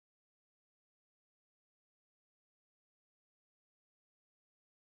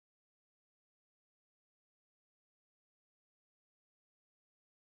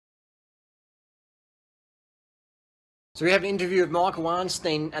So we have an interview with Michael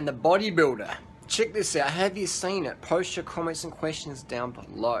Arnstein and the bodybuilder. Check this out. Have you seen it? Post your comments and questions down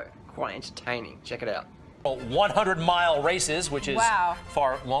below. Quite entertaining. Check it out. 100-mile races, which is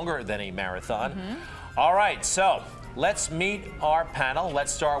far longer than a marathon. All right, so let's meet our panel.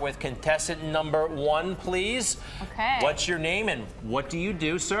 Let's start with contestant number 1, please. Okay. What's your name and what do you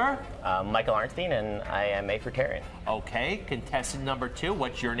do, sir? Michael Arnstein, and I am a fruitarian. Okay. Contestant number 2,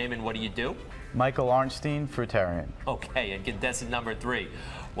 what's your name and what do you do? Michael Arnstein, fruitarian. Okay, and contestant number 3,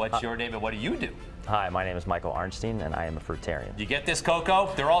 what's your name and what do you do? Hi, my name is Michael Arnstein, and I am a fruitarian. You get this,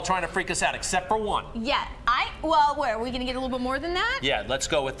 Coco? They're all trying to freak us out, except for one. Yeah, well, where, are we gonna get a little bit more than that? Yeah, let's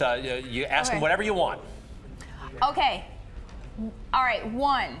go with, you ask them whatever you want. Okay, all right,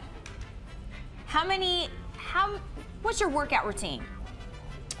 1. What's your workout routine?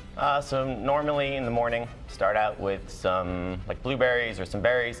 So normally in the morning, start out with some like blueberries or some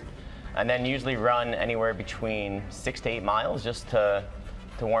berries, and then usually run anywhere between 6 to 8 miles just to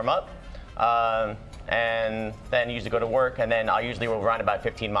warm up. And then usually go to work, and then I usually will run about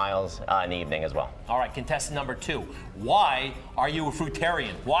 15 miles in the evening as well. All right, contestant number 2. Why are you a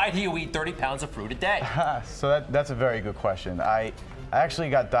fruitarian? Why do you eat 30 pounds of fruit a day? So that's a very good question. I actually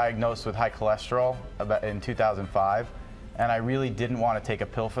got diagnosed with high cholesterol in 2005, and I really didn't want to take a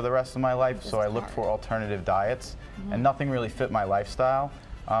pill for the rest of my life, so I looked for alternative diets, and nothing really fit my lifestyle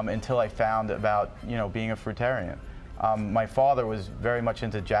until I found about being a fruitarian. My father was very much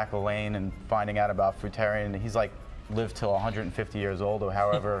into Jack LaLanne and finding out about fruitarian. He's like lived till 150 years old or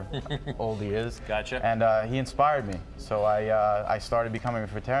however old he is. Gotcha. And he inspired me. So I started becoming a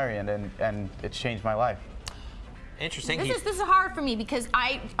fruitarian, and it's changed my life. Interesting. This is hard for me because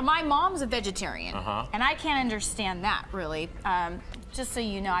my mom's a vegetarian, and I can't understand that really. Just so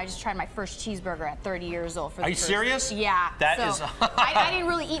you know, I just tried my first cheeseburger at 30 years old. Are you serious? Yeah. That so is. I didn't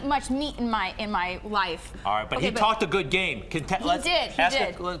really eat much meat in my life. All right, but he talked a good game. He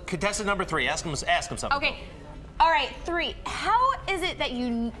did. Contestant number 3. Ask him something. Okay. All right, 3. How is it that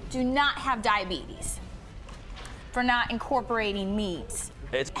you do not have diabetes for not incorporating meats?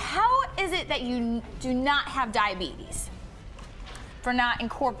 How is it that you do not have diabetes for not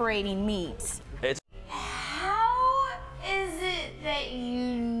incorporating meats? How is it that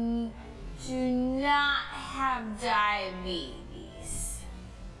you do not have diabetes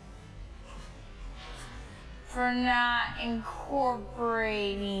for not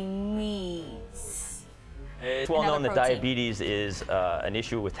incorporating meats? It's well known that diabetes is an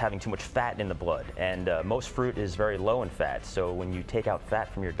issue with having too much fat in the blood, and most fruit is very low in fat, so when you take out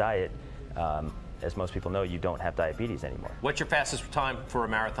fat from your diet, as most people know, you don't have diabetes anymore. What's your fastest time for a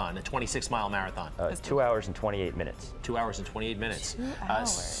marathon, a 26-mile marathon? 2 hours and 28 minutes. 2 hours and 28 minutes. 2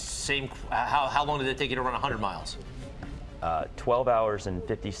 hours. How long did it take you to run 100 miles? 12 hours and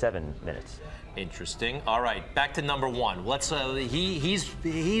 57 minutes. Interesting. All right, back to number 1. Let's.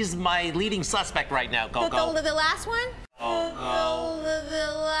 He's my leading suspect right now, Coco. The last one? Oh,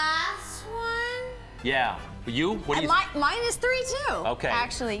 The last one? Yeah. You? What do you? Mine is 3 too. Okay.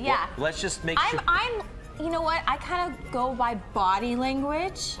 Actually, yeah. Well, let's just make sure. You know what? I kind of go by body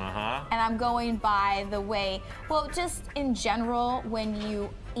language, and I'm going by the way. Well, just in general, when you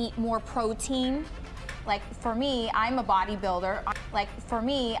eat more protein. Like for me, I'm a bodybuilder.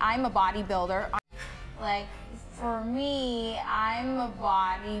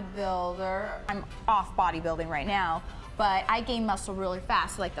 I'm off bodybuilding right now, but I gain muscle really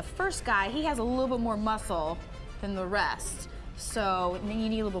fast. So like the first guy, he has a little bit more muscle than the rest. So you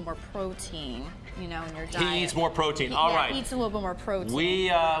need a little bit more protein, in your diet. He eats more protein. All right. He eats a little bit more protein.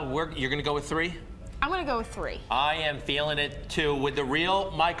 You're gonna go with 3? I'm gonna go with 3. I am feeling it too. With the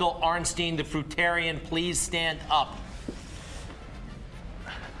real Michael Arnstein, the fruitarian, please stand up.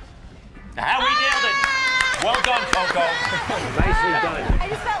 We nailed it. Well done, Coco. Nicely done. I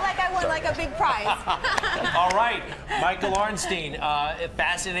just felt like I won like a big prize. All right, Michael Arnstein,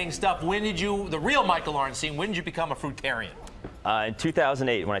 fascinating stuff. The real Michael Arnstein, when did you become a fruitarian? In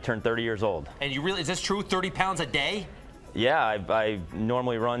 2008, when I turned 30 years old. And is this true, 30 pounds a day? Yeah, I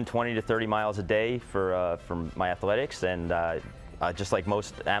normally run 20 to 30 miles a day for my athletics, and just like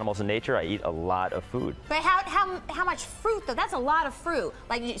most animals in nature, I eat a lot of food. But how much fruit though? That's a lot of fruit.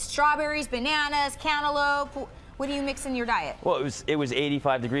 Like strawberries, bananas, cantaloupe. What do you mix in your diet? Well, it was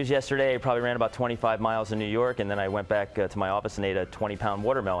 85 degrees yesterday. I probably ran about 25 miles in New York, and then I went back to my office and ate a 20-pound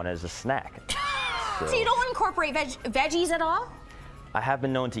watermelon as a snack. So you don't incorporate veggies at all? I have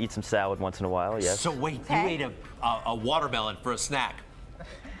been known to eat some salad once in a while, yes. So wait, you ate a watermelon for a snack?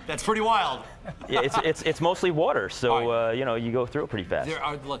 That's pretty wild. Yeah, it's mostly water, so you go through it pretty fast.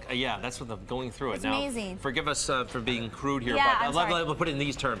 Yeah, that's what I'm going through it it's now. Amazing. Forgive us for being crude here, yeah, but let me put it in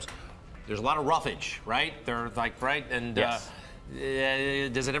these terms. there's a lot of roughage, right? They're like, right? And Yes.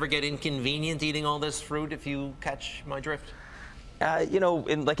 does it ever get inconvenient eating all this fruit, if you catch my drift? You know,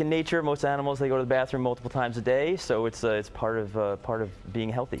 in nature, most animals, they go to the bathroom multiple times a day, so it's part of being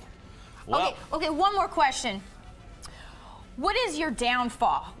healthy. Well, Okay, one more question. What is your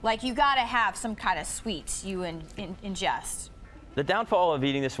downfall? Like, you gotta have some kind of sweets you ingest. The downfall of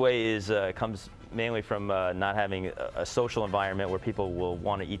eating this way comes mainly from not having a social environment where people will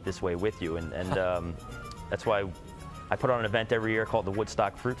want to eat this way with you, and that's why I put on an event every year called the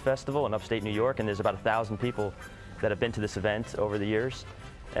Woodstock Fruit Festival in upstate New York, and there's about 1,000 people that have been to this event over the years,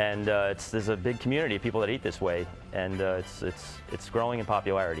 and there's a big community of people that eat this way, and it's growing in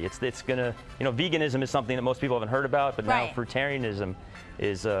popularity. It's gonna, you know, veganism is something that most people haven't heard about, but now fruitarianism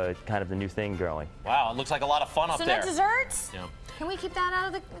is kind of the new thing growing. wow, it looks like a lot of fun up there. So no desserts? Yeah. Can we keep that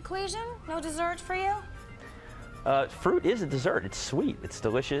out of the equation? No desserts for you? Fruit is a dessert. It's sweet. It's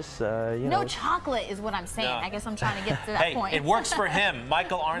delicious. You No know, chocolate is what I'm saying. No. I guess I'm trying to get to that Hey, point. it works for him.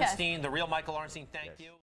 Michael Arnstein, the real Michael Arnstein, thank you.